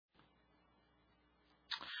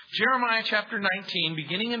Jeremiah chapter 19,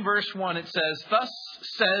 beginning in verse 1, it says, "Thus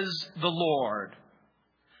says the Lord,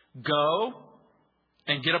 go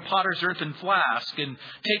and get a potter's earthen flask, and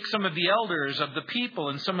take some of the elders of the people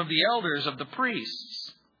and some of the elders of the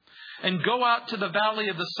priests, and go out to the valley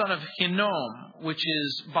of the son of Hinnom, which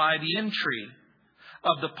is by the entry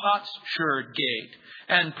of the potsherd gate,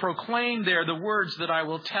 and proclaim there the words that I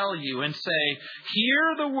will tell you, and say,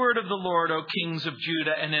 hear the word of the Lord, O kings of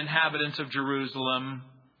Judah and inhabitants of Jerusalem.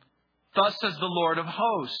 Thus says the Lord of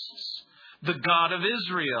hosts, the God of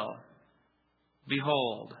Israel,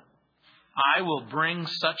 behold, I will bring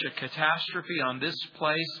such a catastrophe on this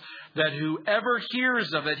place that whoever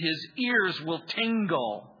hears of it, his ears will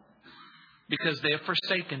tingle, because they have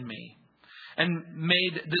forsaken me and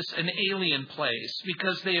made this an alien place,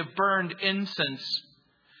 because they have burned incense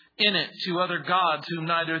in it to other gods whom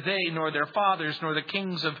neither they nor their fathers nor the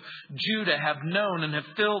kings of Judah have known, and have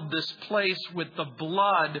filled this place with the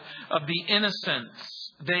blood of the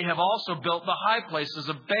innocents. They have also built the high places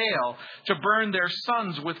of Baal to burn their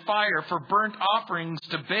sons with fire for burnt offerings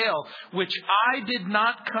to Baal, which I did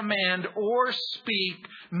not command or speak,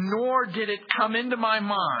 nor did it come into my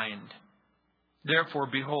mind. Therefore,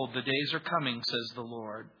 behold, the days are coming, says the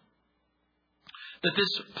Lord, that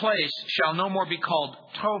this place shall no more be called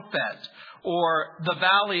Tophet, or the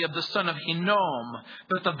valley of the son of Hinnom,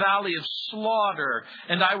 but the valley of slaughter.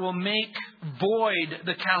 And I will make void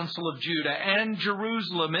the counsel of Judah and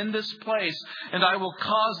Jerusalem in this place, and I will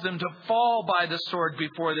cause them to fall by the sword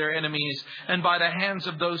before their enemies, and by the hands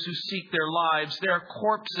of those who seek their lives. Their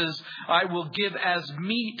corpses I will give as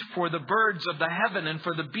meat for the birds of the heaven and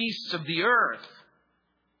for the beasts of the earth.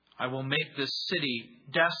 I will make this city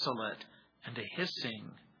desolate and a hissing.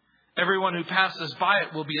 Everyone who passes by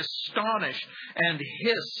it will be astonished and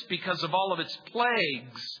hiss because of all of its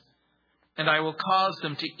plagues. And I will cause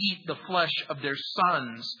them to eat the flesh of their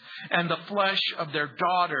sons and the flesh of their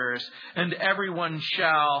daughters, and everyone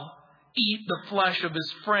shall eat the flesh of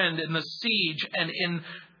his friend in the siege and in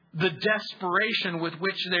the desperation with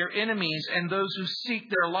which their enemies and those who seek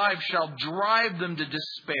their lives shall drive them to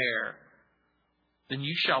despair. Then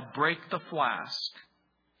you shall break the flask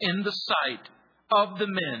in the sight of the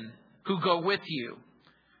men who go with you,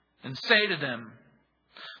 and say to them,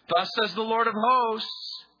 thus says the Lord of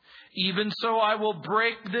hosts, even so I will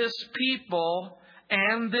break this people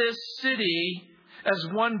and this city as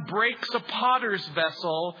one breaks a potter's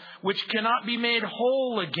vessel, which cannot be made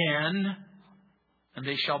whole again, and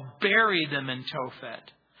they shall bury them in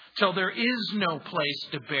Tophet, till there is no place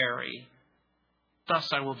to bury.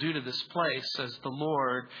 Thus I will do to this place, says the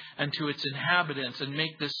Lord, and to its inhabitants, and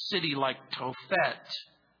make this city like Tophet.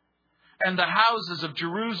 And the houses of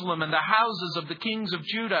Jerusalem and the houses of the kings of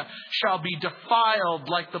Judah shall be defiled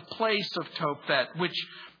like the place of Tophet, which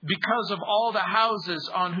because of all the houses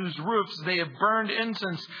on whose roofs they have burned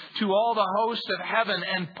incense to all the host of heaven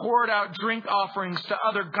and poured out drink offerings to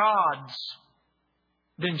other gods.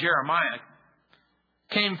 Then Jeremiah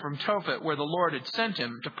came from Tophet, where the Lord had sent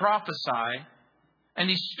him to prophesy, and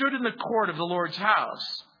he stood in the court of the Lord's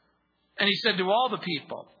house. And he said to all the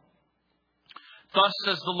people, thus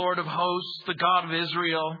says the Lord of hosts, the God of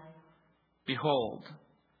Israel, behold,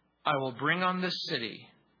 I will bring on this city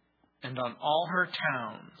and on all her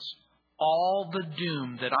towns all the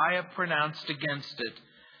doom that I have pronounced against it,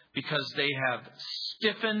 because they have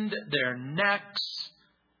stiffened their necks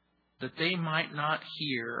that they might not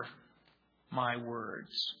hear my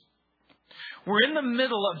words. We're in the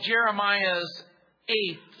middle of Jeremiah's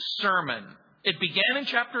 8th sermon. It began in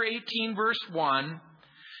chapter 18, verse 1.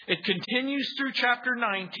 It continues through chapter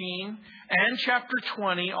 19 and chapter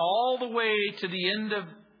 20, all the way to the end of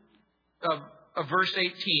verse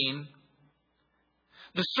 18.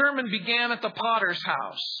 The sermon began at the potter's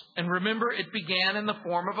house. And remember, it began in the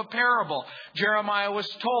form of a parable. Jeremiah was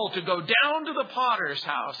told to go down to the potter's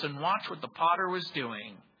house and watch what the potter was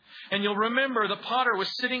doing. And you'll remember the potter was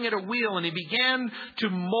sitting at a wheel, and he began to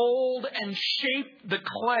mold and shape the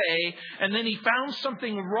clay. And then he found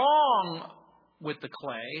something wrong with the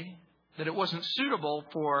clay, that it wasn't suitable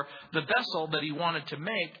for the vessel that he wanted to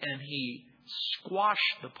make. And he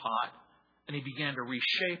squashed the pot and he began to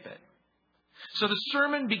reshape it. So the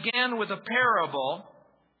sermon began with a parable.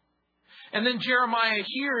 And then Jeremiah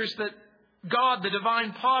hears that God, the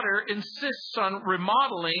divine potter, insists on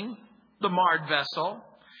remodeling the marred vessel.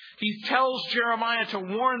 He tells Jeremiah to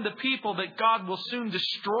warn the people that God will soon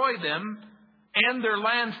destroy them and their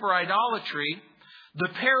land for idolatry. The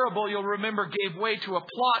parable, you'll remember, gave way to a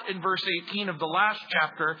plot in verse 18 of the last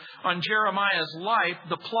chapter on Jeremiah's life.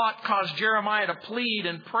 The plot caused Jeremiah to plead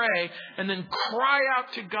and pray and then cry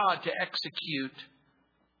out to God to execute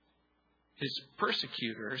his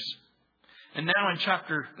persecutors. And now in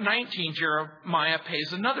chapter 19, Jeremiah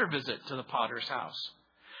pays another visit to the potter's house.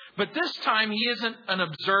 But this time he isn't an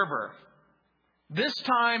observer. This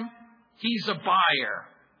time he's a buyer.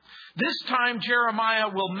 This time Jeremiah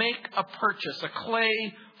will make a purchase, a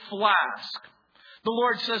clay flask. The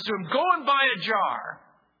Lord says to him, go and buy a jar.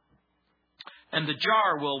 And the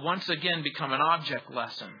jar will once again become an object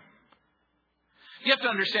lesson. You have to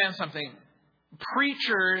understand something.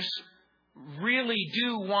 Preachers really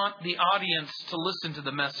do want the audience to listen to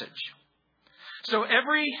the message. So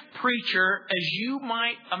every preacher, as you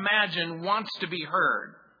might imagine, wants to be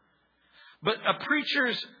heard. But a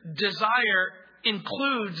preacher's desire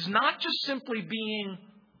includes not just simply being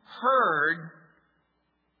heard,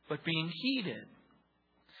 but being heeded.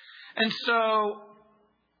 And so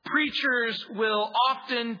preachers will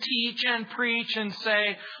often teach and preach and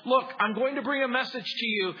say, look, I'm going to bring a message to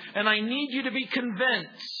you, and I need you to be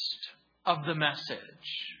convinced of the message.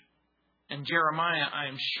 And Jeremiah, I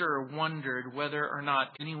am sure, wondered whether or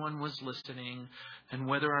not anyone was listening and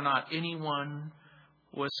whether or not anyone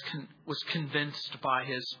was convinced by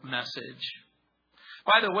his message.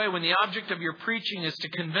 By the way, when the object of your preaching is to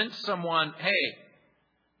convince someone,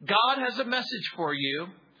 hey, God has a message for you,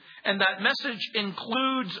 and that message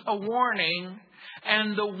includes a warning,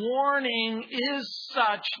 and the warning is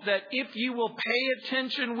such that if you will pay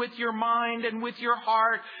attention with your mind and with your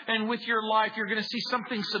heart and with your life, you're going to see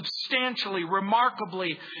something substantially,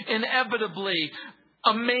 remarkably, inevitably,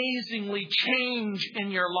 amazingly change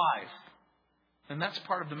in your life. And that's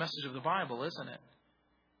part of the message of the Bible, isn't it?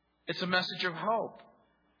 It's a message of hope.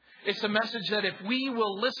 It's a message that if we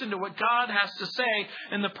will listen to what God has to say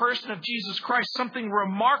in the person of Jesus Christ, something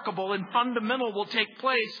remarkable and fundamental will take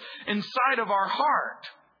place inside of our heart.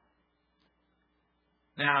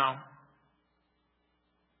 Now,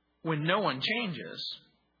 when no one changes,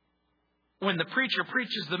 when the preacher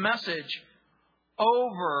preaches the message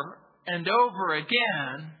over and over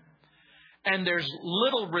again, and there's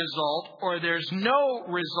little result or there's no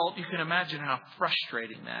result, you can imagine how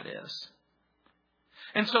frustrating that is.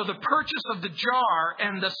 And so the purchase of the jar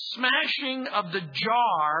and the smashing of the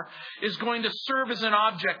jar is going to serve as an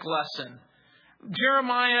object lesson.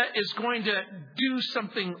 Jeremiah is going to do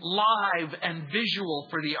something live and visual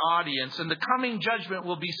for the audience. And the coming judgment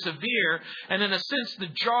will be severe. And in a sense, the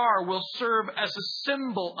jar will serve as a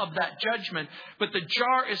symbol of that judgment. But the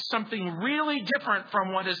jar is something really different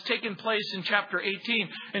from what has taken place in chapter 18.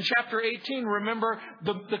 In chapter 18, remember,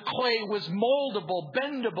 the clay was moldable,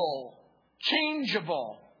 bendable,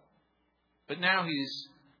 changeable. But now he's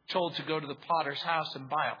told to go to the potter's house and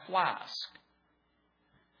buy a flask.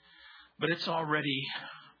 But it's already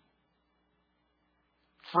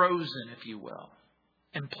frozen, if you will,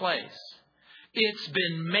 in place. It's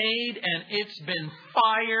been made and it's been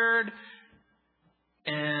fired,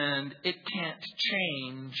 and it can't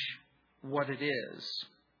change what it is.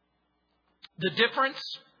 The difference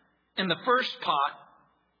in the first pot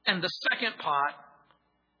and the second pot,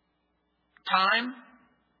 time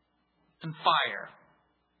and fire.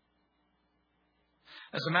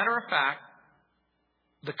 As a matter of fact,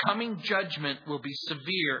 the coming judgment will be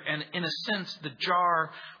severe, and in a sense, the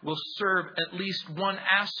jar will serve at least one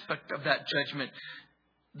aspect of that judgment.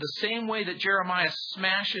 The same way that Jeremiah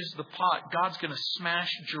smashes the pot, God's going to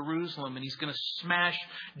smash Jerusalem, and He's going to smash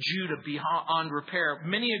Judah beyond repair.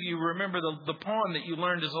 Many of you remember the poem that you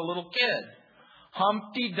learned as a little kid.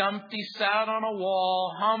 Humpty Dumpty sat on a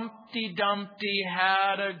wall. Humpty Dumpty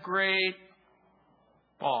had a great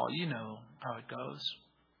ball. You know how it goes.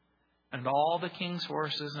 And all the king's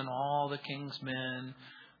horses and all the king's men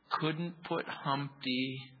couldn't put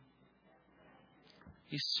Humpty.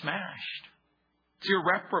 He's smashed. It's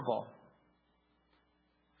irreparable.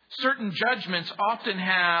 Certain judgments often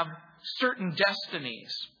have certain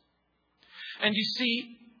destinies. And you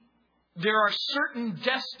see, there are certain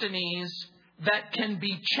destinies that can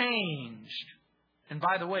be changed. And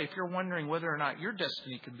by the way, if you're wondering whether or not your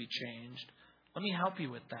destiny can be changed, let me help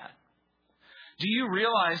you with that. Do you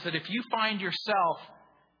realize that if you find yourself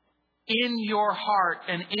in your heart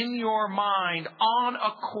and in your mind on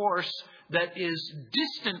a course that is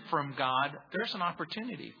distant from God, there's an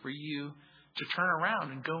opportunity for you to turn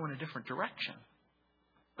around and go in a different direction.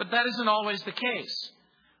 But that isn't always the case.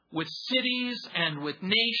 With cities and with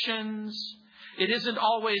nations, it isn't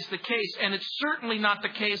always the case. And it's certainly not the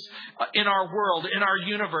case in our world, in our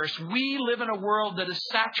universe. We live in a world that is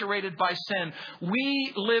saturated by sin.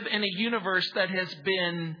 We live in a universe that has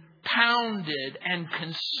been pounded and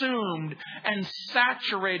consumed and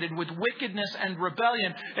saturated with wickedness and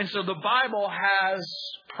rebellion. And so the Bible has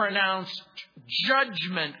pronounced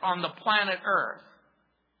judgment on the planet Earth.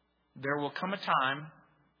 there will come a time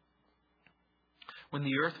when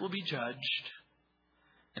the earth will be judged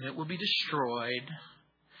and it will be destroyed.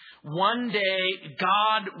 One day,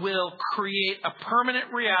 God will create a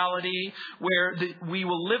permanent reality where we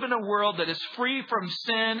will live in a world that is free from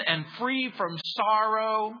sin and free from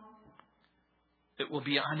sorrow. It will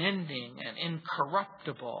be unending and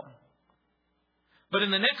incorruptible. But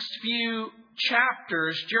in the next few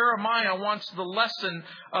chapters, Jeremiah wants the lesson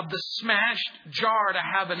of the smashed jar to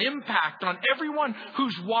have an impact on everyone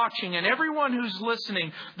who's watching and everyone who's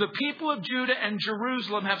listening. The people of Judah and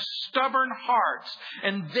Jerusalem have stubborn hearts,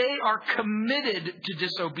 and they are committed to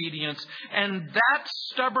disobedience. And that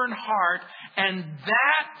stubborn heart and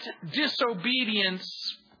that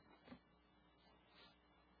disobedience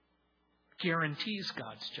guarantees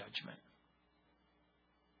God's judgment.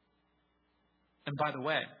 And by the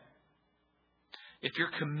way, if you're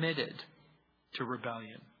committed to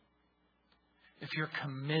rebellion, if you're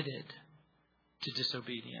committed to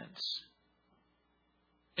disobedience,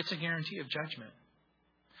 it's a guarantee of judgment.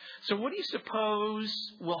 So what do you suppose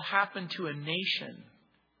will happen to a nation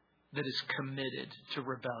that is committed to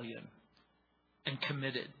rebellion and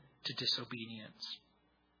committed to disobedience?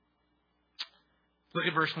 Look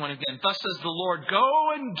at verse 1 again. Thus says the Lord,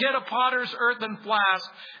 go and get a potter's earthen flask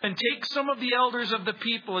and take some of the elders of the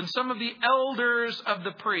people and some of the elders of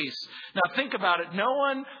the priests. Now think about it. No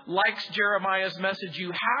one likes Jeremiah's message.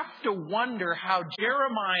 You have to wonder how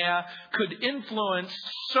Jeremiah could influence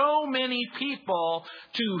so many people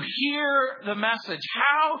to hear the message.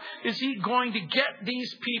 How is he going to get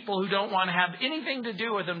these people who don't want to have anything to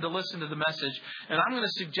do with him to listen to the message? And I'm going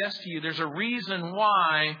to suggest to you there's a reason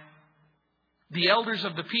why the elders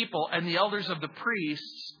of the people and the elders of the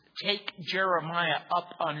priests take Jeremiah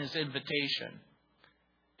up on his invitation.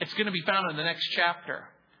 It's going to be found in the next chapter.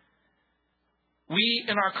 We,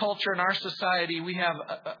 in our culture, in our society, we have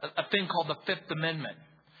a thing called the Fifth Amendment.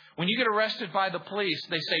 When you get arrested by the police,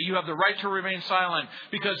 they say you have the right to remain silent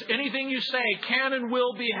because anything you say can and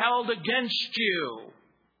will be held against you.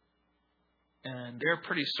 And they're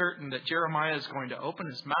pretty certain that Jeremiah is going to open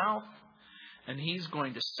his mouth and he's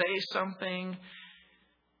going to say something,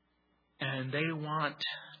 and they want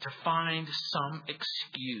to find some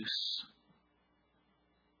excuse.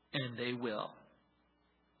 And they will.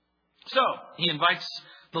 So, he invites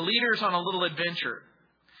the leaders on a little adventure.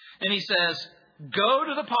 And he says, go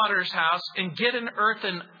to the potter's house and get an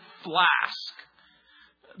earthen flask.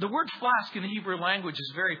 The word flask in the Hebrew language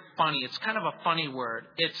is very funny. It's kind of a funny word.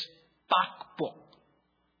 It's bakbuk.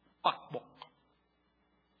 Bakbuk.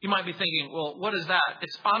 You might be thinking, well, what is that?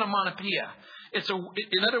 It's onomatopoeia.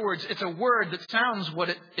 In other words, it's a word that sounds what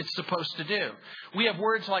it's supposed to do. We have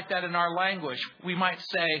words like that in our language. We might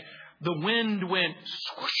say, the wind went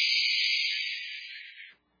swoosh.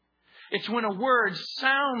 It's when a word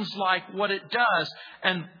sounds like what it does.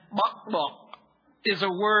 And bakbuk is a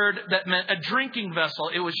word that meant a drinking vessel.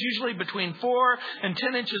 It was usually between 4 and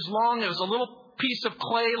 10 inches long. It was a little piece of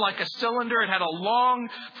clay like a cylinder. It had a long,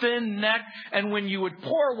 thin neck. And when you would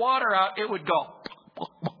pour water out, it would go.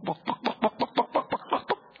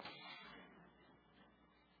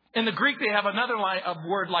 In the Greek, they have another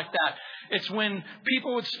word like that. It's when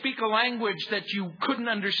people would speak a language that you couldn't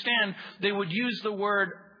understand, they would use the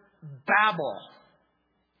word babble.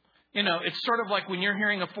 You know, it's sort of like when you're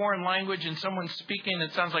hearing a foreign language and someone's speaking,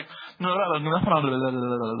 it sounds like it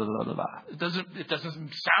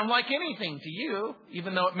doesn't sound like anything to you,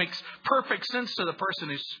 even though it makes perfect sense to the person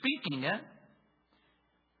who's speaking it.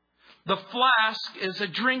 The flask is a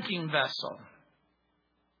drinking vessel,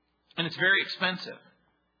 and it's very expensive.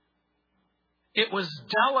 It was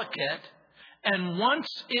delicate, and once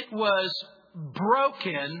it was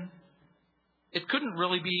broken, it couldn't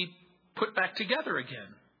really be put back together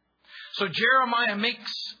again. So Jeremiah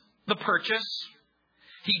makes the purchase.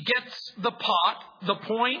 He gets the pot, the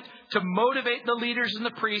point, to motivate the leaders and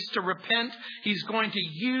the priests to repent. He's going to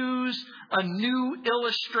use a new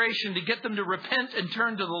illustration to get them to repent and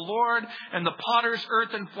turn to the Lord. And the potter's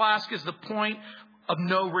earthen flask is the point of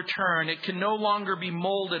no return. It can no longer be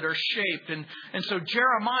molded or shaped. And so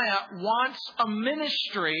Jeremiah wants a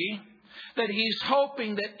ministry that he's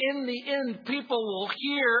hoping that in the end people will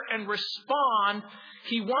hear and respond.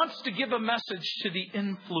 He wants to give a message to the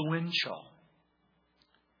influential.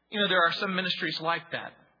 You know, there are some ministries like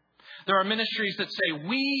that. There are ministries that say,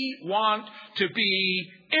 we want to be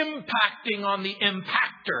impacting on the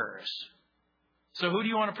impactors. So who do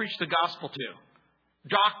you want to preach the gospel to?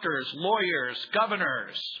 Doctors, lawyers,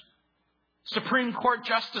 governors, Supreme Court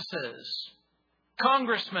justices,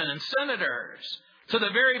 congressmen and senators, to the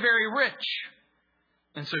very, very rich.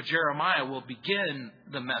 And so Jeremiah will begin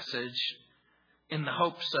the message in the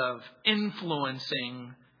hopes of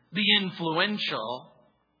influencing the influential.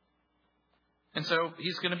 And so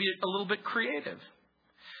he's going to be a little bit creative.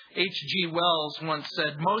 H.G. Wells once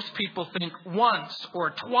said, most people think once or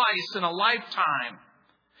twice in a lifetime.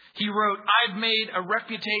 He wrote, I've made a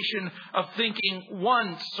reputation of thinking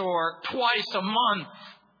once or twice a month.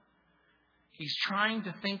 He's trying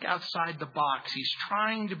to think outside the box. He's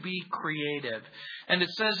trying to be creative. And it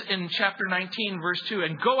says in chapter 19, verse 2,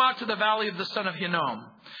 and go out to the valley of the son of Hinnom,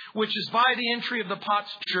 which is by the entry of the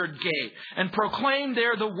potsherd gate, and proclaim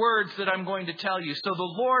there the words that I'm going to tell you. So the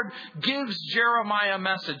Lord gives Jeremiah a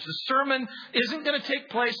message. The sermon isn't going to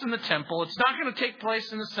take place in the temple. It's not going to take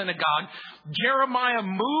place in the synagogue. Jeremiah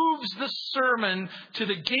moves the sermon to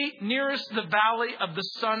the gate nearest the valley of the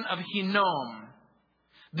son of Hinnom.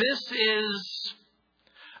 This is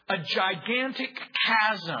a gigantic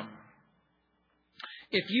chasm.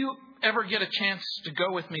 If you ever get a chance to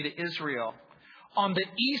go with me to Israel, on the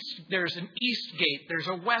east, there's an east gate, there's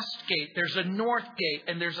a west gate, there's a north gate,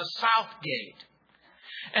 and there's a south gate.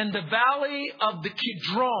 And the valley of the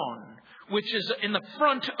Kidron, which is in the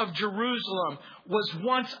front of Jerusalem, was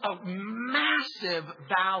once a massive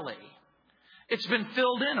valley. It's been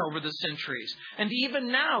filled in over the centuries. And even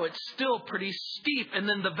now, it's still pretty steep. And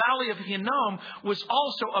then the valley of Hinnom was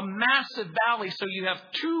also a massive valley. So you have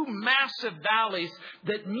two massive valleys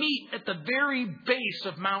that meet at the very base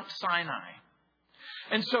of Mount Sinai.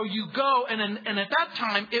 And so you go, and at that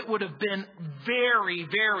time, it would have been very,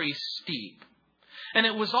 very steep. And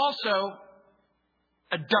it was also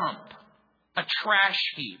a dump, a trash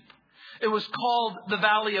heap. It was called the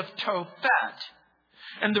Valley of Tophet.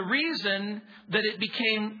 And the reason that it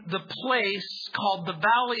became the place called the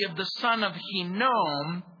Valley of the son of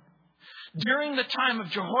Hinnom, during the time of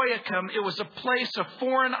Jehoiakim, it was a place of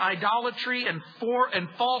foreign idolatry and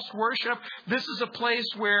false worship. This is a place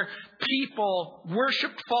where people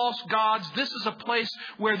worshiped false gods. This is a place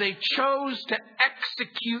where they chose to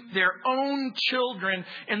execute their own children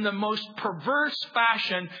in the most perverse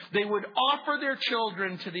fashion. They would offer their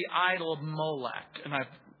children to the idol of Molech. And I've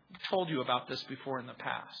told you about this before in the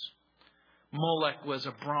past. Molech was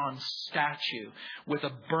a bronze statue with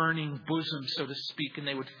a burning bosom, so to speak, and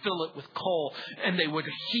they would fill it with coal, and they would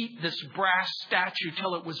heat this brass statue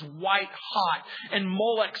till it was white hot, and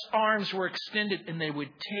Molech's arms were extended, and they would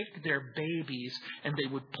take their babies and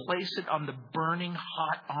they would place it on the burning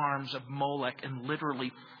hot arms of Molech and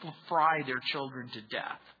literally fry their children to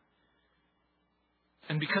death.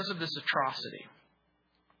 And because of this atrocity,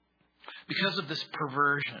 because of this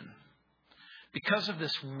perversion, because of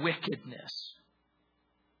this wickedness,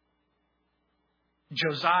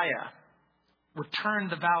 Josiah would turn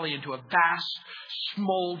the valley into a vast,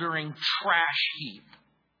 smoldering trash heap.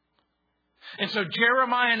 And so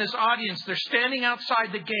Jeremiah and his audience, they're standing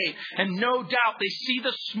outside the gate, and no doubt they see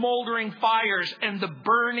the smoldering fires and the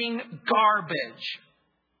burning garbage.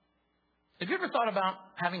 Have you ever thought about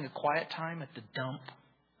having a quiet time at the dump?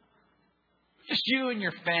 Just you and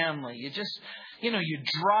your family. You just, you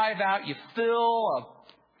drive out, you fill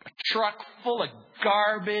a truck full of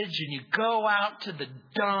garbage, and you go out to the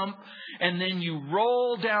dump, and then you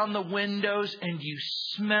roll down the windows and you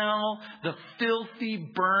smell the filthy,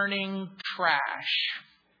 burning trash.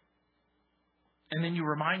 And then you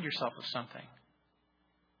remind yourself of something.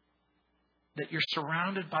 That you're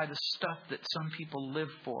surrounded by the stuff that some people live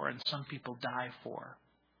for and some people die for.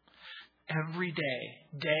 Every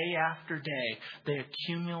day, day after day, they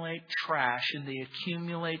accumulate trash and they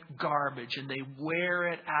accumulate garbage and they wear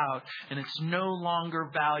it out and it's no longer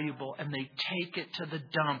valuable, and they take it to the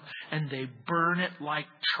dump and they burn it like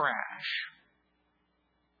trash.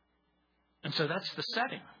 And so that's the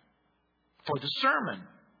setting for the sermon.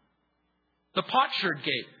 The potsherd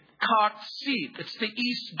gate, Katzith, it's the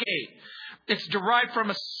east gate. It's derived from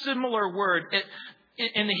a similar word.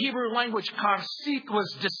 In the Hebrew language, Katzith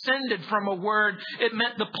was descended from a word. It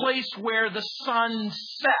meant the place where the sun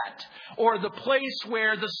set, or the place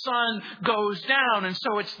where the sun goes down. And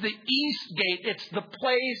so it's the east gate. It's the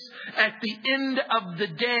place at the end of the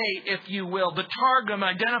day, if you will. The Targum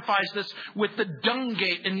identifies this with the dung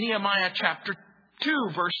gate in Nehemiah chapter 2,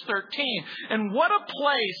 verse 13. And what a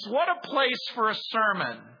place for a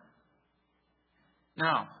sermon.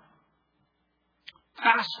 Now,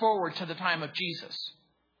 fast forward to the time of Jesus.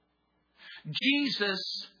 Jesus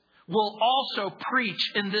will also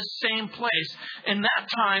preach in this same place. In that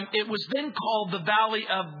time, it was then called the Valley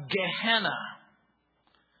of Gehenna.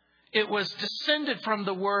 It was descended from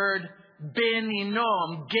the word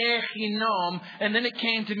Ben-Hinnom, Gehinnom, and then it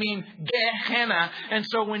came to mean Gehenna. And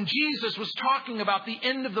so when Jesus was talking about the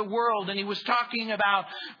end of the world, and he was talking about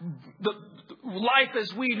life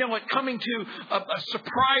as we know it coming to a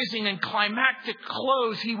surprising and climactic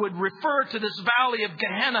close, he would refer to this valley of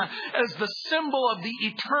Gehenna as the symbol of the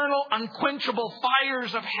eternal, unquenchable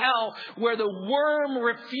fires of hell, where the worm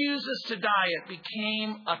refuses to die. It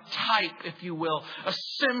became a type, if you will, a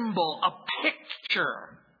symbol, a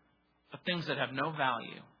picture of things that have no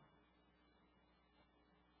value.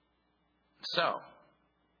 So,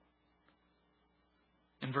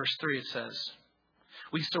 in verse 3 it says,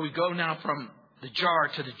 we go now from the jar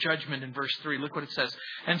to the judgment in verse 3. Look what it says.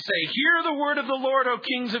 And say, hear the word of the Lord, O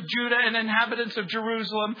kings of Judah and inhabitants of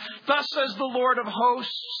Jerusalem. Thus says the Lord of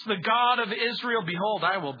hosts, the God of Israel. Behold,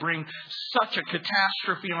 I will bring such a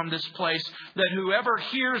catastrophe on this place that whoever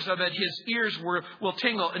hears of it, his ears will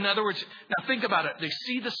tingle. In other words, now think about it. They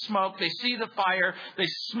see the smoke. They see the fire. They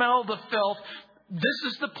smell the filth.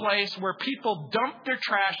 This is the place where people dump their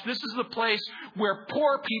trash. This is the place where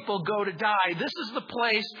poor people go to die. This is the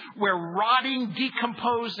place where rotting,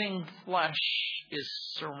 decomposing flesh is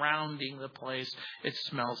surrounding the place. It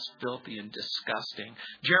smells filthy and disgusting.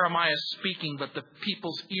 Jeremiah is speaking, but the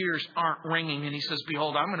people's ears aren't ringing. And he says,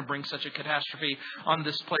 behold, I'm going to bring such a catastrophe on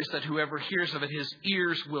this place that whoever hears of it, his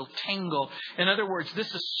ears will tingle. In other words,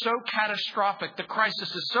 this is so catastrophic. The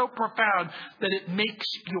crisis is so profound that it makes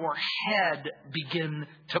your head begin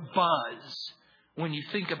to buzz when you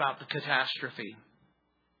think about the catastrophe.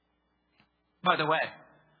 By the way,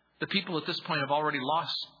 the people at this point have already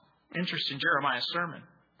lost interest in Jeremiah's sermon.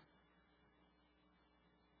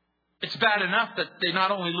 It's bad enough that they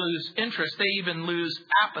not only lose interest, they even lose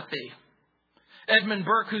apathy. Edmund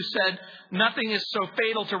Burke, who said, nothing is so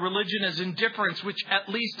fatal to religion as indifference, which at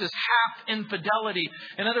least is half infidelity.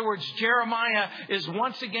 In other words, Jeremiah is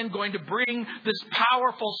once again going to bring this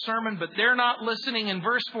powerful sermon, but they're not listening in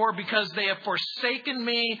verse 4 because they have forsaken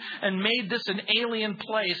me and made this an alien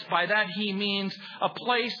place. By that he means a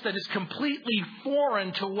place that is completely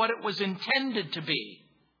foreign to what it was intended to be.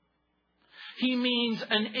 He means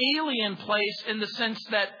an alien place in the sense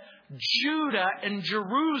that Judah and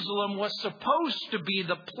Jerusalem was supposed to be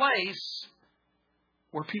the place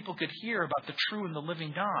where people could hear about the true and the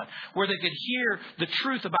living God, where they could hear the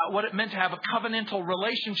truth about what it meant to have a covenantal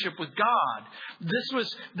relationship with God. This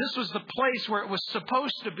was the place where it was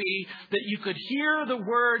supposed to be, that you could hear the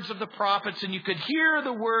words of the prophets and you could hear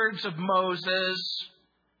the words of Moses,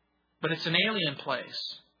 but it's an alien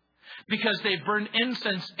place because they burned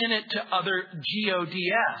incense in it to other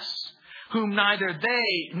gods, whom neither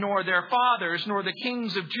they nor their fathers nor the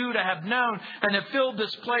kings of Judah have known, and have filled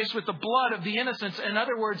this place with the blood of the innocents. In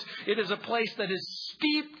other words, it is a place that is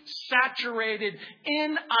steeped, saturated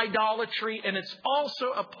in idolatry, and it's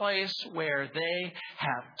also a place where they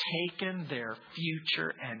have taken their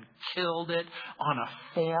future and killed it on a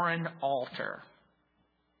foreign altar.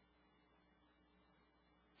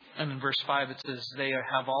 And in verse 5 it says, they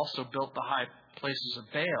have also built the high places of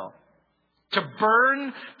Baal, to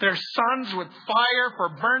burn their sons with fire for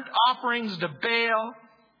burnt offerings to Baal,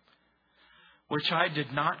 which I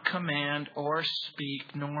did not command or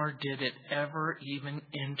speak, nor did it ever even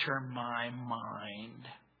enter my mind.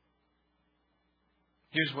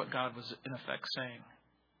 Here's what God was in effect saying.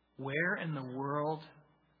 Where in the world,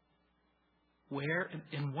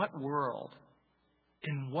 in what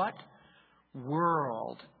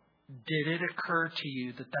world did it occur to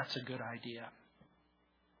you that that's a good idea?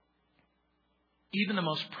 Even the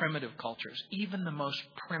most primitive cultures,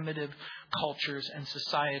 and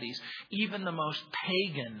societies, even the most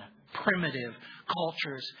pagan, primitive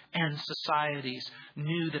cultures and societies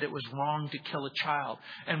knew that it was wrong to kill a child.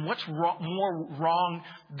 And what's more wrong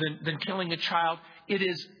than killing a child? It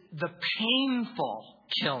is the painful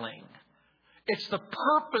killing. It's the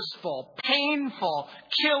purposeful, painful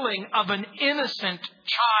killing of an innocent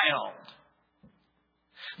child.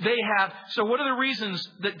 So what are the reasons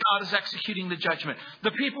that God is executing the judgment?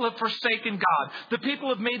 The people have forsaken God. The people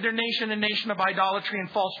have made their nation a nation of idolatry and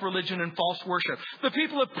false religion and false worship. The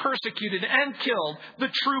people have persecuted and killed the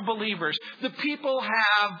true believers. The people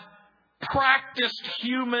have practiced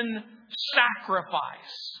human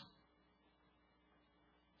sacrifice.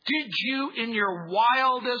 Did you, in your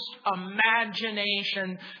wildest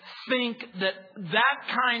imagination, think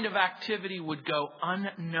that kind of activity would go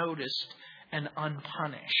unnoticed and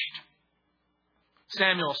unpunished?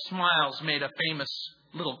 Samuel Smiles made a famous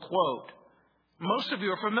little quote. Most of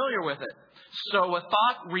you are familiar with it. Sow a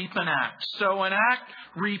thought, reap an act. Sow an act,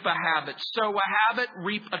 reap a habit. Sow a habit,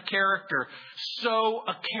 reap a character. Sow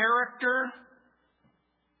a character,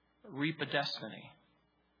 reap a destiny.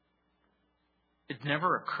 It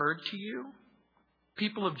never occurred to you,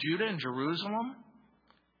 people of Judah and Jerusalem,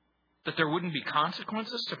 that there wouldn't be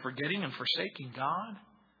consequences to forgetting and forsaking God?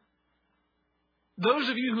 Those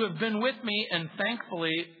of you who have been with me, and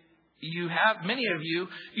thankfully you have, many of you,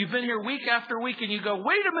 you've been here week after week and you go,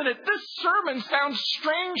 wait a minute, this sermon sounds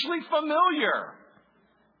strangely familiar.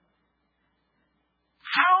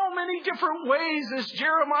 How many different ways is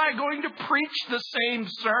Jeremiah going to preach the same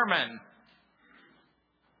sermon?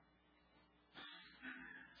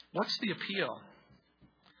 What's the appeal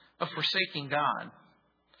of forsaking God?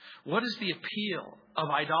 What is the appeal of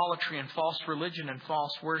idolatry and false religion and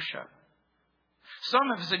false worship? Some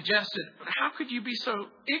have suggested, how could you be so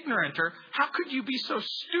ignorant, or how could you be so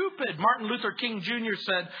stupid? Martin Luther King Jr.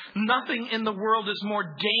 said, nothing in the world is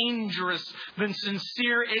more dangerous than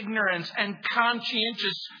sincere ignorance and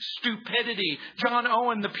conscientious stupidity. John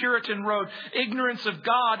Owen, the Puritan, wrote, ignorance of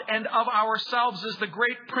God and of ourselves is the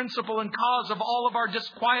great principle and cause of all of our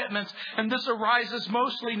disquietments, and this arises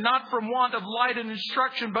mostly not from want of light and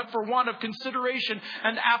instruction, but for want of consideration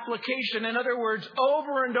and application. In other words,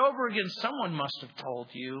 over and over again, someone must have told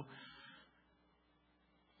you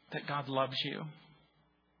that God loves you.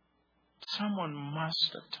 Someone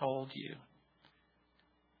must have told you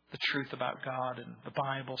the truth about God and the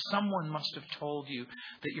Bible. Someone must have told you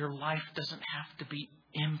that your life doesn't have to be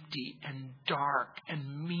empty and dark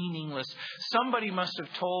and meaningless. Somebody must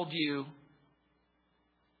have told you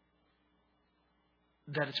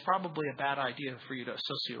that it's probably a bad idea for you to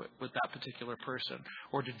associate with that particular person,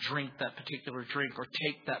 or to drink that particular drink, or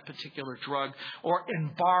take that particular drug, or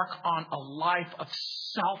embark on a life of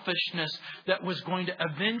selfishness that was going to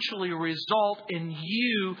eventually result in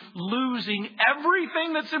you losing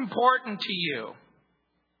everything that's important to you.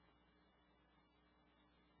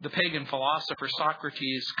 The pagan philosopher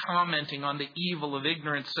Socrates, commenting on the evil of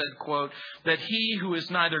ignorance, said, quote, that he who is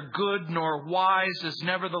neither good nor wise is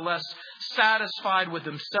nevertheless satisfied with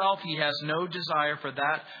himself. He has no desire for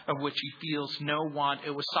that of which he feels no want.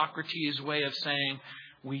 It was Socrates' way of saying,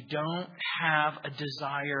 we don't have a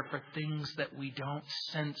desire for things that we don't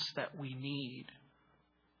sense that we need.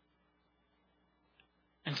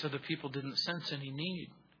 And so the people didn't sense any need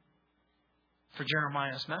for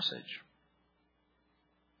Jeremiah's message.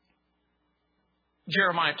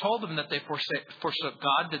 Jeremiah told them that they forsook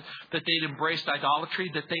God, that they'd embraced idolatry,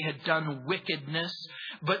 that they had done wickedness,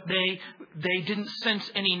 but they didn't sense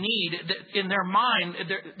any need. In their mind,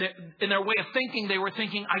 in their way of thinking, they were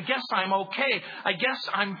thinking, I guess I'm okay. I guess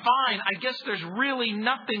I'm fine. I guess there's really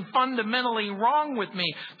nothing fundamentally wrong with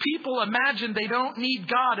me. People imagine they don't need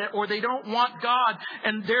God or they don't want God,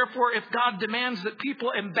 and therefore if God demands that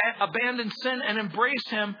people abandon sin and embrace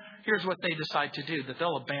Him, here's what they decide to do, that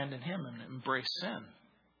they'll abandon Him and embrace sin.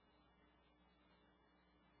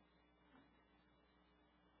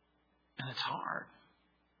 And it's hard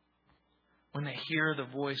when they hear the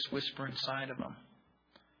voice whisper inside of them,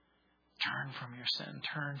 turn from your sin,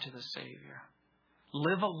 turn to the Savior.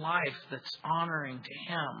 Live a life that's honoring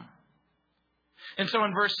to Him. And so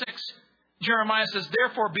in verse 6, Jeremiah says,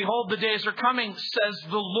 therefore, behold, the days are coming, says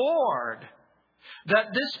the Lord,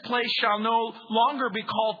 that this place shall no longer be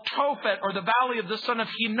called Tophet, or the valley of the son of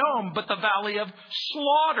Hinnom, but the valley of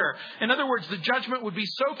slaughter. In other words, the judgment would be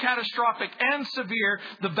so catastrophic and severe,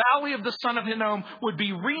 the valley of the son of Hinnom would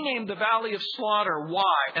be renamed the valley of slaughter. Why?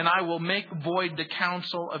 And I will make void the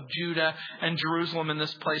counsel of Judah and Jerusalem in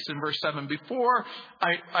this place, in verse 7. Before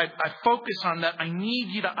I focus on that, I need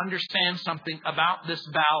you to understand something about this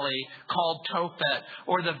valley called Tophet,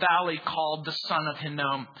 or the valley called the son of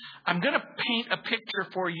Hinnom. I'm going to paint a picture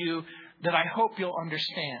for you that I hope you'll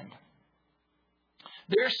understand.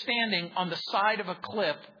 They're standing on the side of a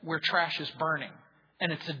cliff where trash is burning.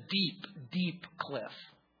 And it's a deep, deep cliff.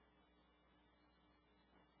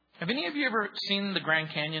 Have any of you ever seen the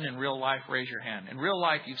Grand Canyon in real life? Raise your hand. In real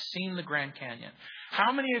life, you've seen the Grand Canyon.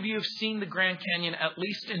 How many of you have seen the Grand Canyon at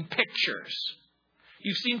least in pictures?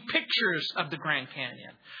 You've seen pictures of the Grand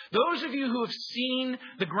Canyon. Those of you who have seen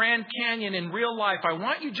the Grand Canyon in real life, I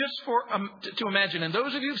want you just to imagine, and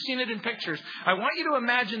those of you who've seen it in pictures, I want you to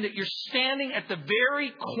imagine that you're standing at the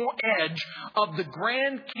very edge of the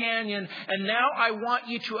Grand Canyon, and now I want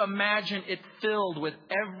you to imagine it filled with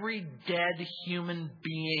every dead human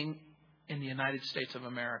being in the United States of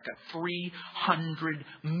America. 300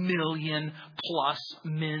 million plus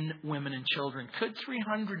men, women, and children. Could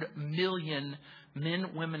 300 million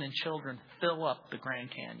men, women, and children fill up the Grand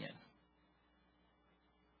Canyon?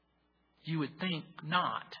 You would think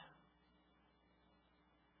not.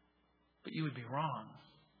 But you would be wrong.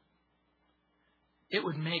 It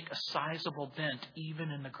would make a sizable dent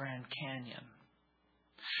even in the Grand Canyon.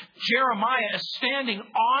 Jeremiah is standing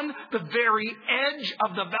on the very edge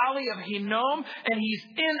of the valley of Hinnom, and he's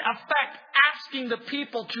in effect asking the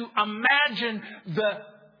people to imagine the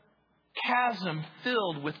chasm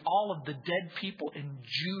filled with all of the dead people in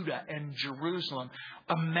Judah and Jerusalem.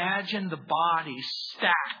 Imagine the bodies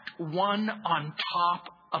stacked one on top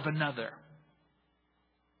of another.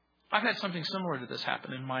 I've had something similar to this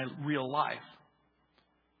happen in my real life.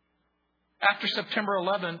 After September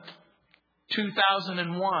 11th,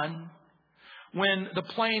 2001, when the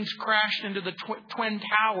planes crashed into the Twin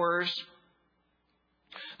Towers,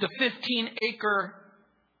 the 15-acre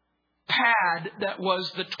pad that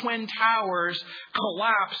was the Twin Towers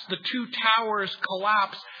collapsed. The two towers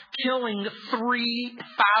collapsed, killing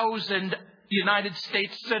 3,000 United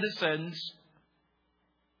States citizens.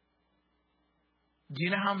 Do you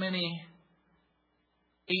know how many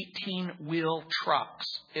 18-wheel trucks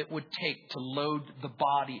it would take to load the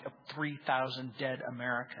body of 3,000 dead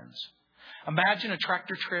Americans? Imagine a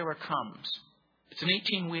tractor trailer comes. It's an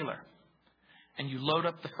 18-wheeler. And you load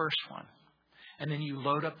up the first one. And then you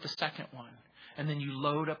load up the second one. And then you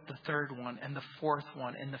load up the third one, and the fourth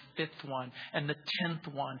one, and the fifth one, and the 10th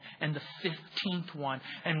one, and the 15th one.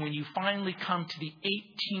 And when you finally come to the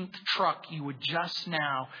 18th truck, you would just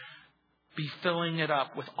now be filling it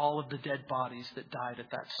up with all of the dead bodies that died at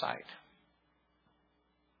that site.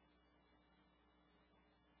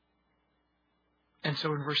 And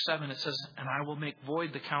so in verse 7 it says, "And I will make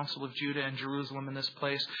void the counsel of Judah and Jerusalem in this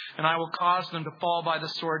place, and I will cause them to fall by the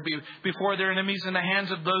sword before their enemies in the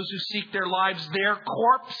hands of those who seek their lives. Their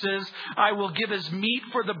corpses I will give as meat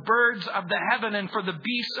for the birds of the heaven and for the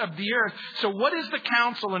beasts of the earth." So what is the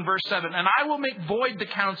counsel in verse 7? "And I will make void the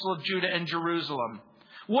counsel of Judah and Jerusalem."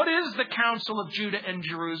 What is the counsel of Judah and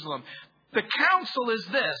Jerusalem? The counsel is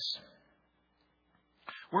this: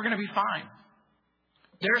 we're going to be fine.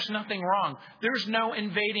 There's nothing wrong. There's no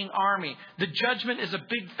invading army. The judgment is a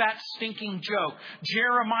big, fat, stinking joke.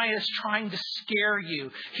 Jeremiah is trying to scare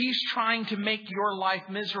you. He's trying to make your life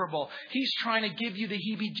miserable. He's trying to give you the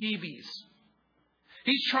heebie-jeebies.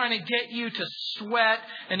 He's trying to get you to sweat,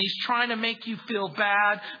 and he's trying to make you feel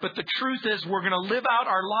bad. But the truth is, we're going to live out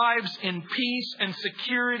our lives in peace and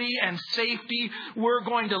security and safety. We're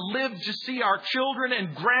going to live to see our children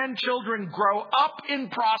and grandchildren grow up in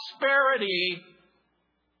prosperity.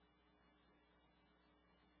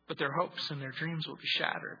 But their hopes and their dreams will be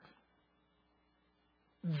shattered.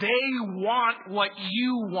 They want what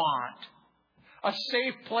you want. A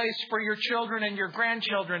safe place for your children and your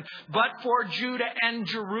grandchildren. But for Judah and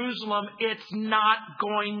Jerusalem, it's not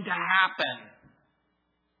going to happen.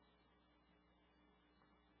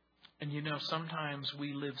 And you know, sometimes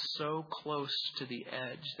we live so close to the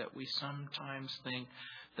edge that we sometimes think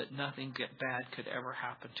that nothing bad could ever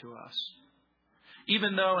happen to us.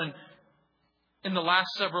 Even though in the last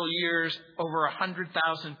several years, over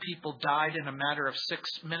 100,000 people died in a matter of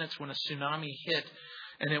 6 minutes when a tsunami hit.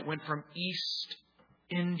 And it went from East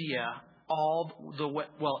India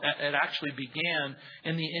it actually began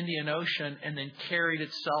in the Indian Ocean and then carried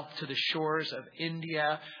itself to the shores of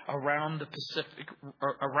India, around the Pacific,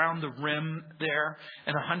 around the rim there.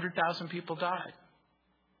 And 100,000 people died.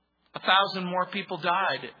 1,000 more people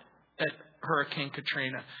died at Hurricane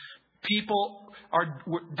Katrina. People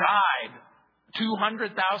died.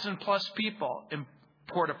 200,000 plus people in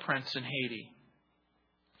Port-au-Prince in Haiti.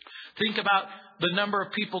 Think about the number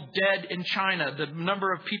of people dead in China, the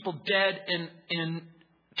number of people dead in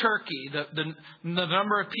Turkey, the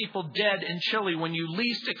number of people dead in Chile. When you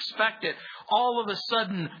least expect it, all of a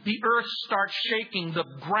sudden the earth starts shaking, the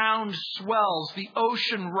ground swells, the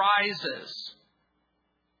ocean rises.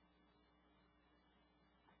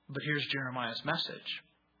 But here's Jeremiah's message.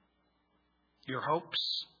 Your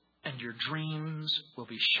hopes and your dreams will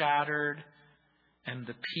be shattered, and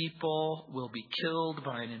the people will be killed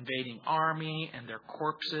by an invading army, and their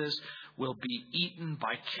corpses will be eaten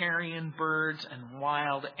by carrion birds and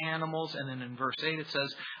wild animals. And then in verse 8 it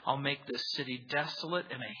says, "I'll make this city desolate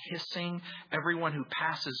and a hissing. Everyone who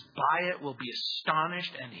passes by it will be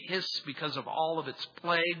astonished and hiss because of all of its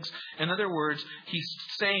plagues." In other words, he's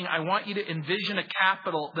saying, I want you to envision a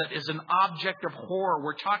capital that is an object of horror.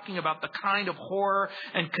 We're talking about the kind of horror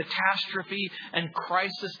and catastrophe and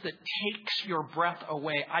crisis that takes your breath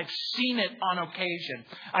away. I've seen it on occasion.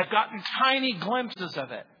 I've gotten tiny glimpses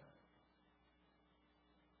of it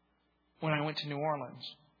when I went to New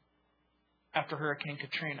Orleans after Hurricane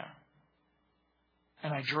Katrina.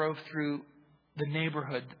 And I drove through the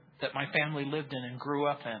neighborhood that my family lived in and grew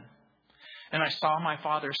up in. And I saw my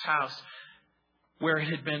father's house where it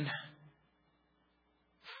had been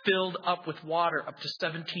filled up with water up to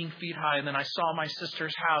 17 feet high. And then I saw my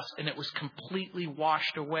sister's house and it was completely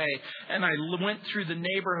washed away. And I went through the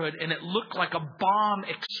neighborhood and it looked like a bomb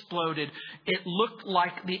exploded. It looked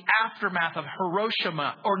like the aftermath of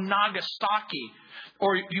Hiroshima or Nagasaki.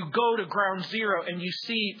 Or you go to ground zero and you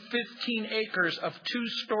see 15 acres of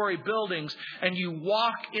 2-story buildings, and you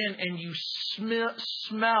walk in and you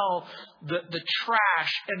smell the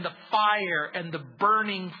trash and the fire and the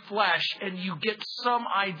burning flesh, and you get some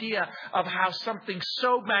idea of how something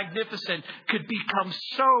so magnificent could become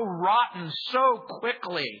so rotten so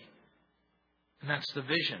quickly. And that's the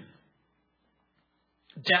vision.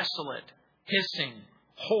 Desolate, hissing,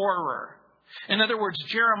 horror. In other words,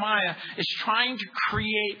 Jeremiah is trying to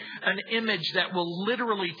create an image that will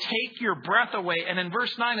literally take your breath away. And in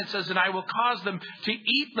verse 9 it says, "And I will cause them to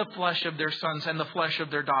eat the flesh of their sons and the flesh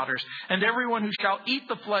of their daughters. And everyone who shall eat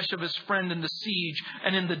the flesh of his friend in the siege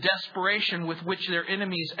and in the desperation with which their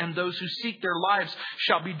enemies and those who seek their lives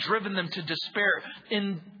shall be driven them to despair."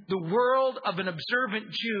 In the world of an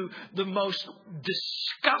observant Jew, the most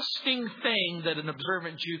disgusting thing that an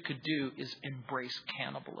observant Jew could do is embrace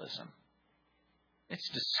cannibalism. It's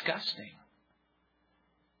disgusting.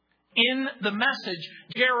 In the message,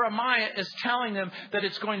 Jeremiah is telling them that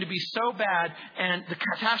it's going to be so bad, and the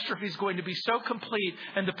catastrophe is going to be so complete,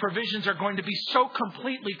 and the provisions are going to be so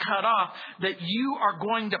completely cut off that you are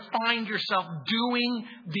going to find yourself doing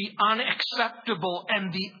the unacceptable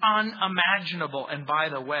and the unimaginable. And by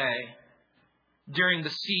the way, during the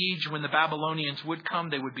siege, when the Babylonians would come,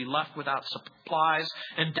 they would be left without supplies.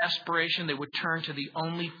 In desperation, they would turn to the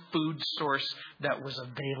only food source that was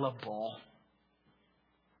available.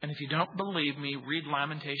 And if you don't believe me, read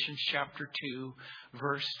Lamentations chapter 2,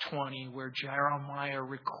 verse 20, where Jeremiah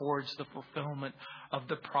records the fulfillment of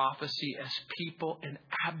the prophecy as people in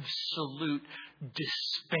absolute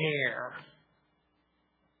despair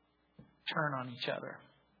turn on each other.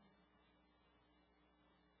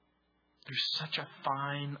 There's such a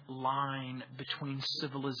fine line between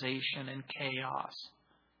civilization and chaos.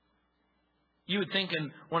 You would think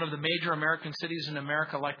in one of the major American cities in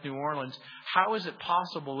America like New Orleans, how is it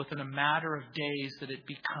possible within a matter of days that it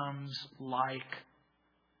becomes like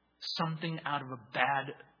something out of a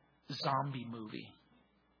bad zombie movie?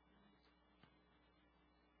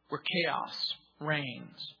 Where chaos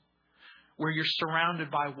reigns. Where you're surrounded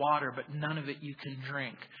by water, but none of it you can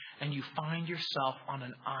drink. And you find yourself on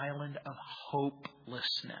an island of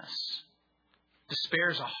hopelessness. Despair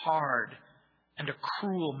is a hard and a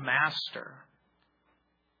cruel master.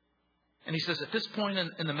 And he says at this point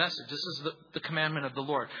in the message, this is the commandment of the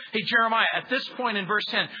Lord. Hey, Jeremiah, at this point in verse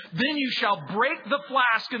 10, "Then you shall break the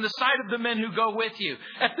flask in the sight of the men who go with you."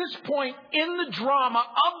 At this point in the drama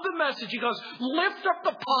of the message, he goes, lift up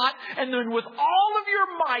the pot and then with all of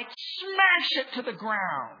your might, smash it to the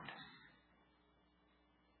ground.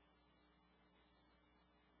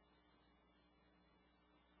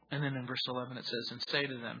 And then in verse 11 it says, "And say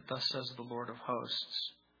to them, thus says the Lord of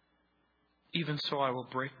hosts, even so I will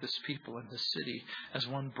break this people and this city as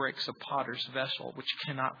one breaks a potter's vessel, which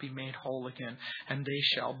cannot be made whole again. And they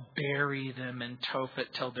shall bury them in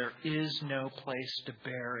Tophet till there is no place to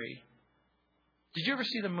bury." Did you ever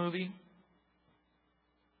see the movie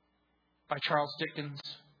by Charles Dickens,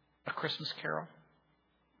 A Christmas Carol?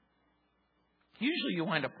 Usually you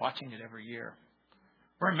wind up watching it every year.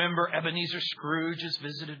 Remember, Ebenezer Scrooge is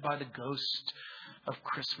visited by the ghost of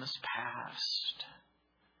Christmas past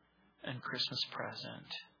and Christmas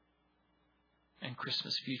present and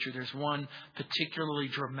Christmas future. There's one particularly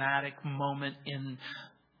dramatic moment in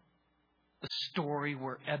the story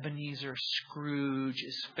where Ebenezer Scrooge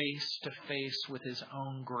is face to face with his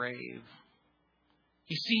own grave.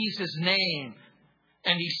 He sees his name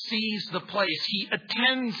and he sees the place. He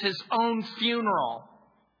attends his own funeral.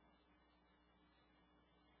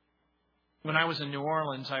 When I was in New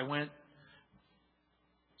Orleans, I went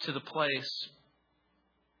to the place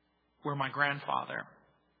where my grandfather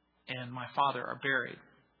and my father are buried.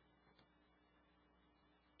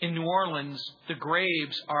 In New Orleans, the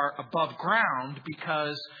graves are above ground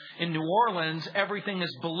because in New Orleans, everything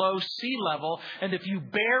is below sea level. And if you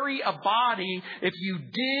bury a body, if you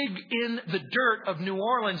dig in the dirt of New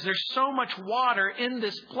Orleans, there's so much water in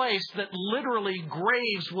this place that literally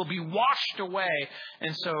graves will be washed away.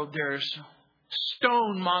 And so there's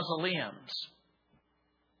stone mausoleums.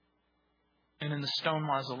 And in the stone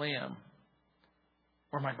mausoleum,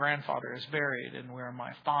 where my grandfather is buried and where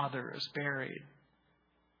my father is buried,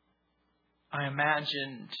 I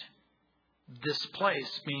imagined this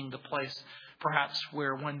place being the place perhaps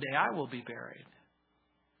where one day I will be buried.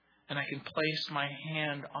 And I can place my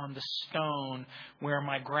hand on the stone where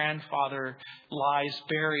my grandfather lies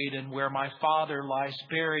buried and where my father lies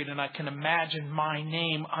buried. And I can imagine my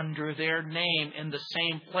name under their name in the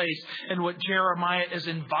same place. And what Jeremiah is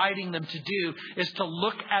inviting them to do is to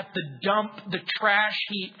look at the dump, the trash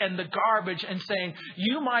heap, and the garbage and saying,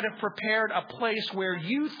 you might have prepared a place where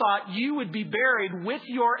you thought you would be buried with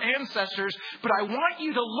your ancestors, but I want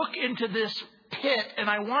you to look into this pit, and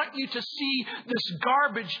I want you to see this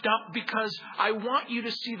garbage dump because I want you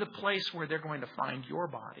to see the place where they're going to find your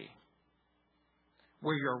body,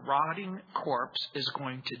 where your rotting corpse is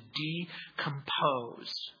going to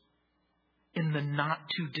decompose in the not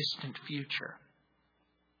too distant future.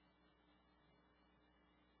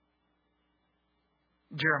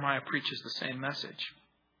 Jeremiah preaches the same message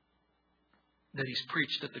that he's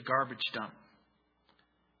preached at the garbage dump.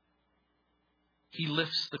 He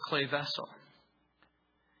lifts the clay vessel.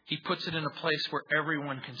 He puts it in a place where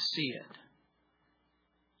everyone can see it.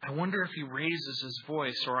 I wonder if he raises his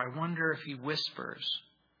voice, or I wonder if he whispers.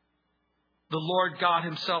 The Lord God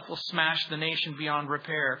himself will smash the nation beyond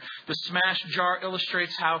repair. The smashed jar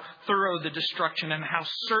illustrates how thorough the destruction and how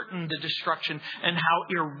certain the destruction and how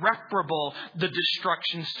irreparable the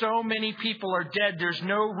destruction. So many people are dead, there's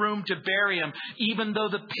no room to bury them. Even though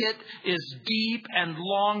the pit is deep and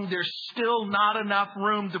long, there's still not enough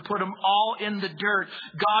room to put them all in the dirt.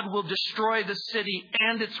 God will destroy the city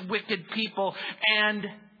and its wicked people and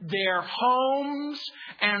their homes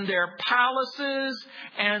and their palaces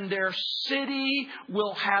and their city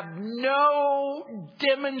will have no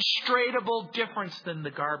demonstrable difference than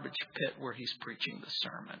the garbage pit where he's preaching the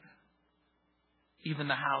sermon. Even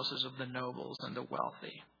the houses of the nobles and the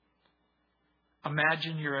wealthy.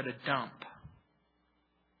 Imagine you're at a dump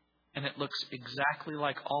and it looks exactly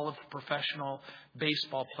like all of the professional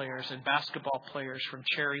baseball players and basketball players from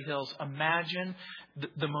Cherry Hills. Imagine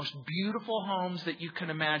the most beautiful homes that you can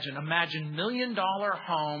imagine. Imagine $1 million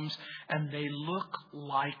homes, and they look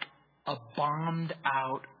like a bombed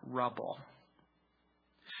out rubble.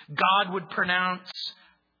 God would pronounce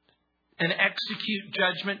and execute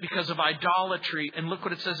judgment because of idolatry. And look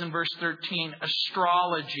what it says in verse 13,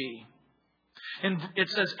 astrology. And it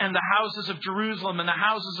says, and the houses of Jerusalem and the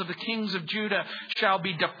houses of the kings of Judah shall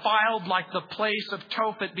be defiled like the place of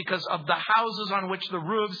Tophet because of the houses on which the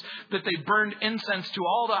roofs that they burned incense to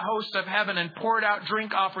all the hosts of heaven and poured out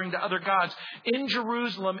drink offering to other gods. In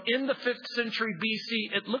Jerusalem, in the 5th century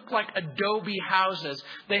BC, it looked like adobe houses.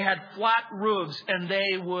 They had flat roofs and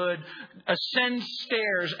they would ascend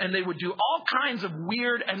stairs and they would do all kinds of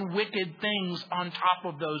weird and wicked things on top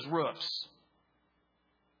of those roofs.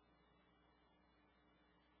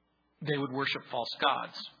 They would worship false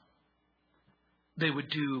gods. They would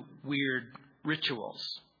do weird rituals.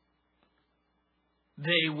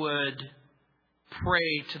 They would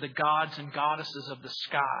pray to the gods and goddesses of the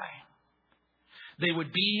sky. They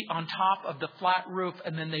would be on top of the flat roof,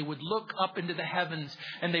 and then they would look up into the heavens,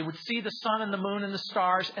 and they would see the sun and the moon and the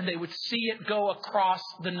stars, and they would see it go across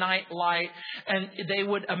the night light. And they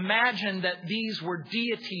would imagine that these were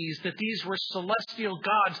deities, that these were celestial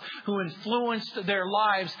gods who influenced their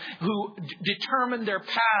lives, who determined their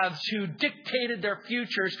paths, who dictated their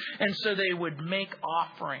futures, and so they would make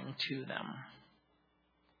offering to them.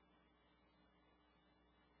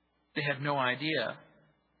 They had no idea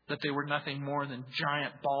that they were nothing more than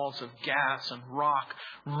giant balls of gas and rock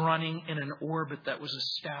running in an orbit that was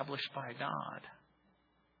established by God.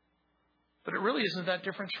 But it really isn't that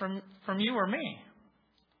different from you or me.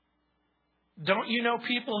 Don't you know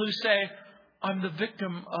people who say, I'm the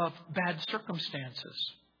victim of bad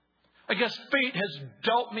circumstances. I guess fate has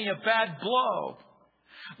dealt me a bad blow.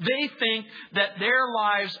 They think that their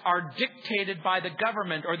lives are dictated by the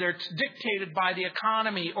government, or they're dictated by the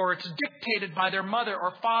economy, or it's dictated by their mother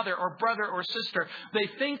or father or brother or sister. They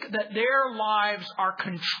think that their lives are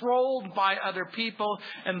controlled by other people,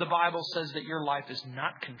 and the Bible says that your life is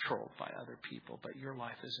not controlled by other people, but your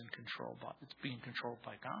life is it's being controlled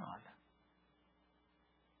by God.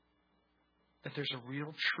 That there's a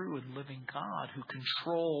real, true, and living God who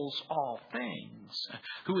controls all things,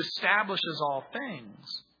 who establishes all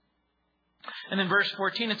things. And in verse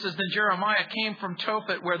 14 it says, Then Jeremiah came from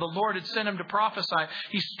Tophet, where the Lord had sent him to prophesy.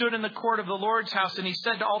 He stood in the court of the Lord's house, and he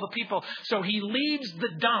said to all the people, so he leaves the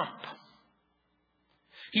dump.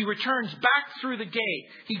 He returns back through the gate.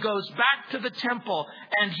 He goes back to the temple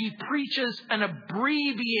and he preaches an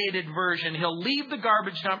abbreviated version. He'll leave the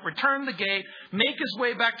garbage dump, return the gate, make his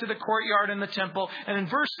way back to the courtyard in the temple. And in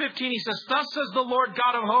verse 15 he says, Thus says the Lord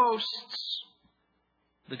God of hosts,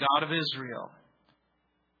 the God of Israel,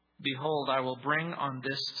 Behold, I will bring on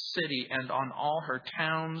this city and on all her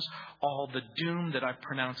towns all the doom that I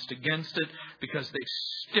pronounced against it, because they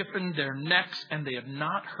stiffened their necks and they have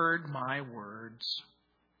not heard my words.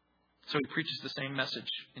 So he preaches the same message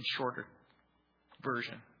in shorter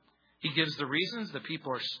version. He gives the reasons. The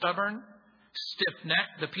people are stubborn,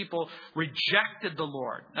 stiff-necked. The people rejected the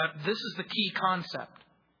Lord. Now, this is the key concept.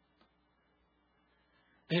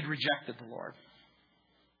 They'd rejected the Lord.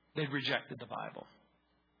 They'd rejected the Bible.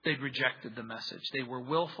 They'd rejected the message. They were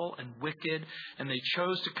willful and wicked, and they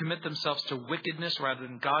chose to commit themselves to wickedness rather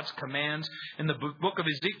than God's commands. In the book of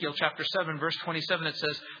Ezekiel, chapter 7, verse 27, it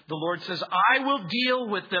says, the Lord says, I will deal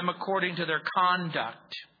with them according to their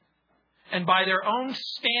conduct, and by their own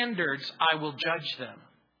standards I will judge them.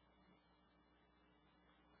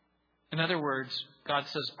 In other words, God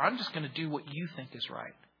says, I'm just going to do what you think is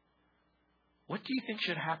right. What do you think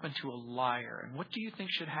should happen to a liar? And what do you think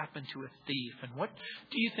should happen to a thief? And what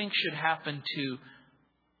do you think should happen to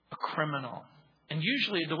a criminal? And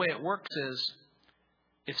usually the way it works is,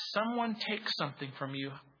 if someone takes something from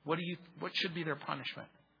you, what should be their punishment?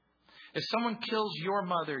 If someone kills your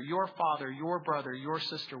mother, your father, your brother, your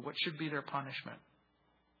sister, what should be their punishment?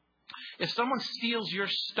 If someone steals your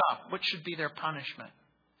stuff, what should be their punishment?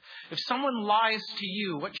 If someone lies to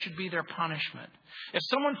you, what should be their punishment? If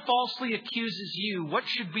someone falsely accuses you, what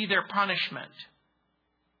should be their punishment?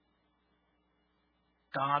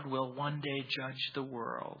 God will one day judge the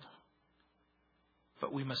world.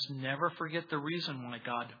 But we must never forget the reason why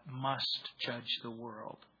God must judge the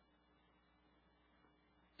world.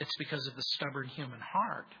 It's because of the stubborn human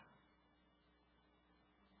heart.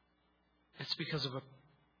 It's because of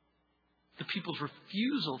the people's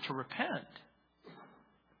refusal to repent.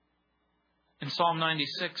 In Psalm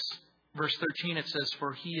 96, verse 13, it says,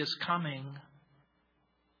 For he is coming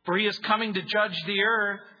to judge the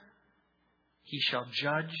earth. He shall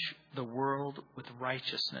judge the world with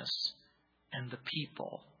righteousness and the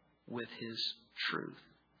people with his truth.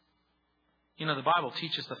 You know, the Bible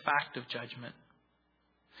teaches the fact of judgment.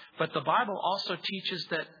 But the Bible also teaches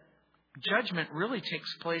that judgment really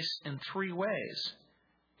takes place in three ways.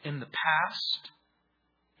 In the past,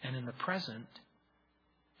 and in the present,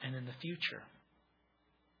 and in the future.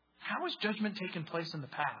 How has judgment taken place in the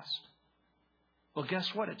past? Well,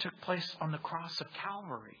 guess what? It took place on the cross of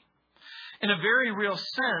Calvary. In a very real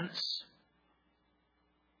sense,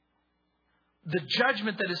 the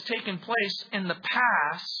judgment that has taken place in the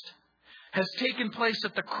past has taken place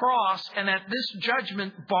at the cross, and at this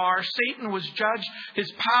judgment bar, Satan was judged. His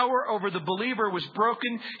power over the believer was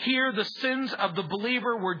broken. Here, the sins of the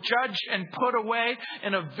believer were judged and put away.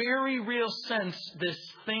 In a very real sense, this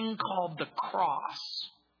thing called the cross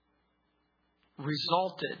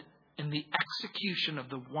resulted in the execution of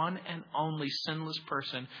the one and only sinless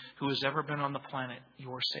person who has ever been on the planet,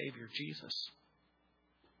 your Savior, Jesus.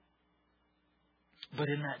 But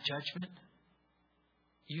in that judgment,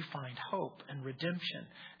 you find hope and redemption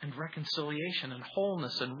and reconciliation and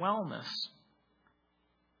wholeness and wellness.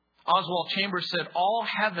 Oswald Chambers said, all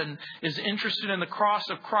heaven is interested in the cross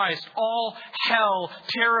of Christ, all hell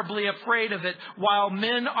terribly afraid of it, while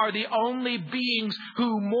men are the only beings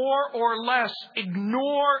who more or less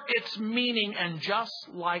ignore its meaning. And just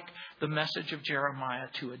like the message of Jeremiah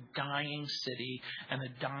to a dying city and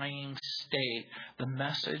a dying state, the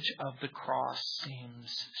message of the cross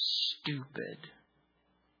seems stupid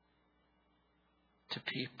to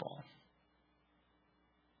people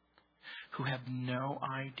who have no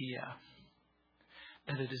idea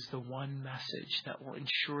that it is the one message that will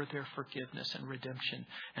ensure their forgiveness and redemption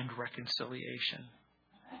and reconciliation.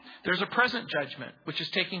 There's a present judgment which is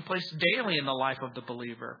taking place daily in the life of the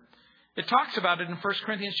believer. It talks about it in 1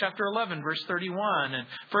 Corinthians chapter 11, verse 31, and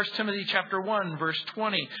 1 Timothy chapter 1, verse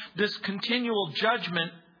 20. This continual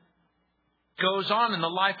judgment goes on in the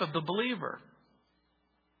life of the believer.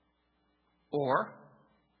 Or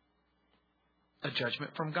a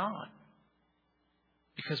judgment from God.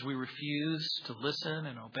 Because we refuse to listen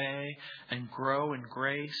and obey and grow in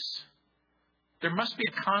grace. There must be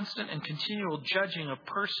a constant and continual judging of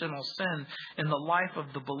personal sin in the life of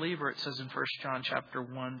the believer, it says in 1 John chapter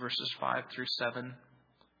 1, verses 5 through 7.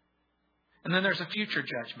 And then there's a future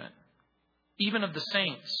judgment, even of the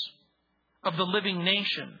saints, of the living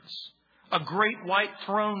nations, a great white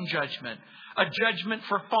throne judgment, a judgment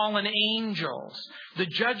for fallen angels. The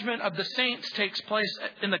judgment of the saints takes place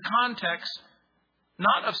in the context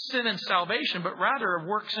not of sin and salvation, but rather of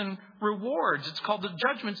works and rewards. It's called the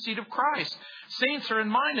judgment seat of Christ. Saints are in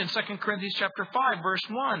mind in 2 Corinthians chapter 5, verse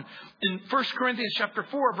 1. In 1 Corinthians chapter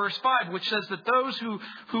 4, verse 5, which says that those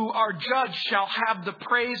who are judged shall have the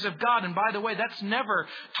praise of God. And by the way, that's never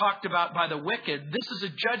talked about by the wicked. This is a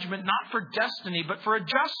judgment not for destiny, but for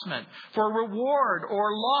adjustment, for reward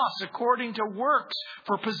or loss according to works,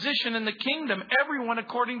 for position in the kingdom, everyone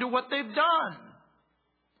according to what they've done.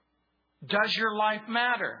 Does your life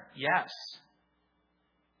matter? Yes.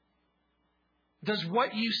 Does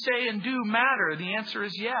what you say and do matter? The answer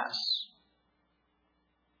is yes.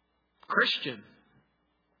 Christian,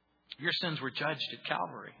 your sins were judged at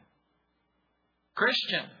Calvary.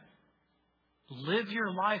 Christian, live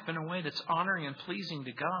your life in a way that's honoring and pleasing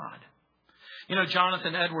to God. You know,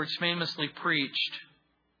 Jonathan Edwards famously preached,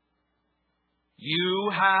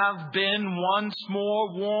 "You have been once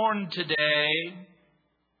more warned today.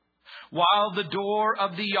 While the door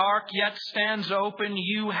of the ark yet stands open,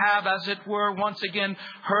 you have, as it were, once again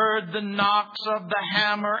heard the knocks of the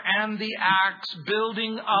hammer and the axe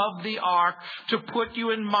building of the ark to put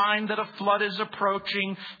you in mind that a flood is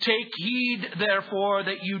approaching. Take heed, therefore,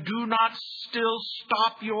 that you do not still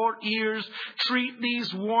stop your ears. Treat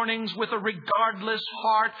these warnings with a regardless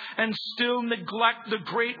heart and still neglect the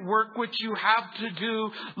great work which you have to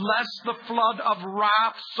do, lest the flood of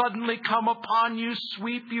wrath suddenly come upon you,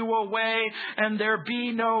 sweep you away, and there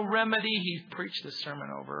be no remedy." He preached this sermon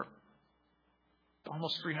over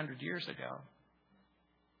almost 300 years ago.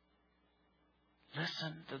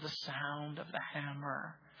 Listen to the sound of the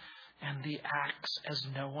hammer and the axe as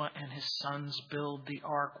Noah and his sons build the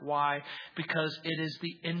ark. Why? Because it is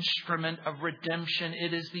the instrument of redemption.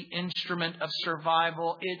 It is the instrument of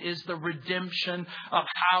survival. It is the redemption of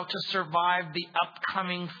how to survive the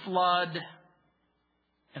upcoming flood.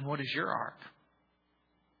 And what is your ark?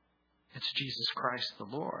 It's Jesus Christ the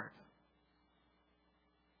Lord.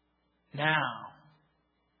 Now,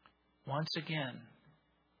 once again,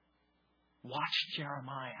 watch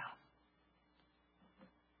Jeremiah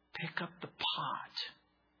pick up the pot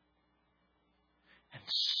and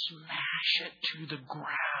smash it to the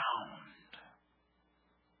ground.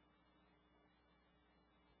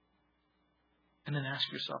 And then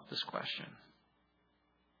ask yourself this question.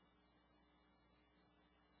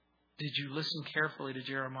 Did you listen carefully to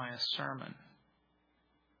Jeremiah's sermon?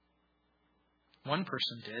 One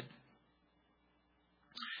person did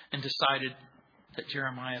and decided that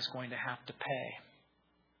Jeremiah is going to have to pay.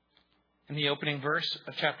 In the opening verse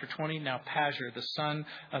of chapter 20, "Now Pashur, the son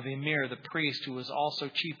of Emir, the priest, who was also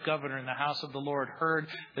chief governor in the house of the Lord, heard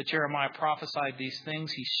that Jeremiah prophesied these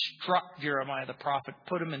things. He struck Jeremiah the prophet,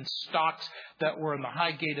 put him in stocks that were in the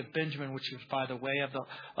high gate of Benjamin, which was by the way of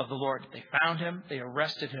the Lord. They found him, they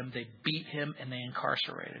arrested him, they beat him, and they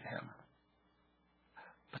incarcerated him."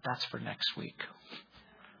 But that's for next week.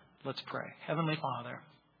 Let's pray. Heavenly Father,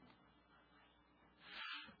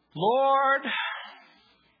 Lord,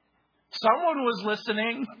 someone was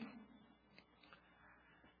listening,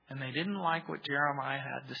 and they didn't like what Jeremiah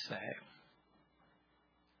had to say.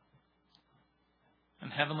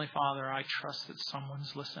 And Heavenly Father, I trust that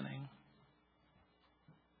someone's listening.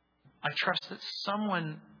 I trust that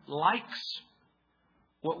someone likes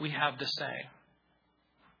what we have to say.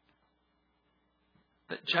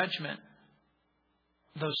 That judgment,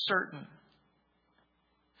 though certain,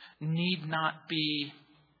 need not be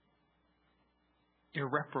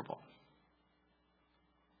irreparable.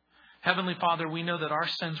 Heavenly Father, we know that our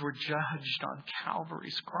sins were judged on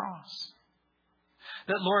Calvary's cross.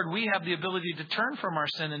 That, Lord, we have the ability to turn from our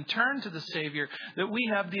sin and turn to the Savior. That we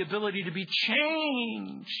have the ability to be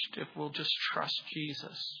changed if we'll just trust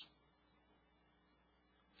Jesus.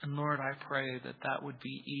 And Lord, I pray that that would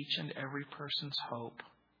be each and every person's hope.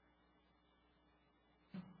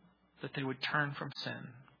 That they would turn from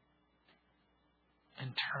sin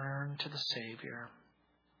and turn to the Savior.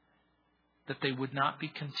 That they would not be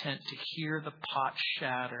content to hear the pot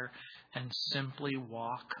shatter and simply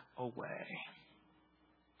walk away.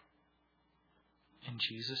 In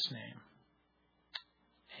Jesus' name,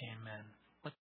 amen.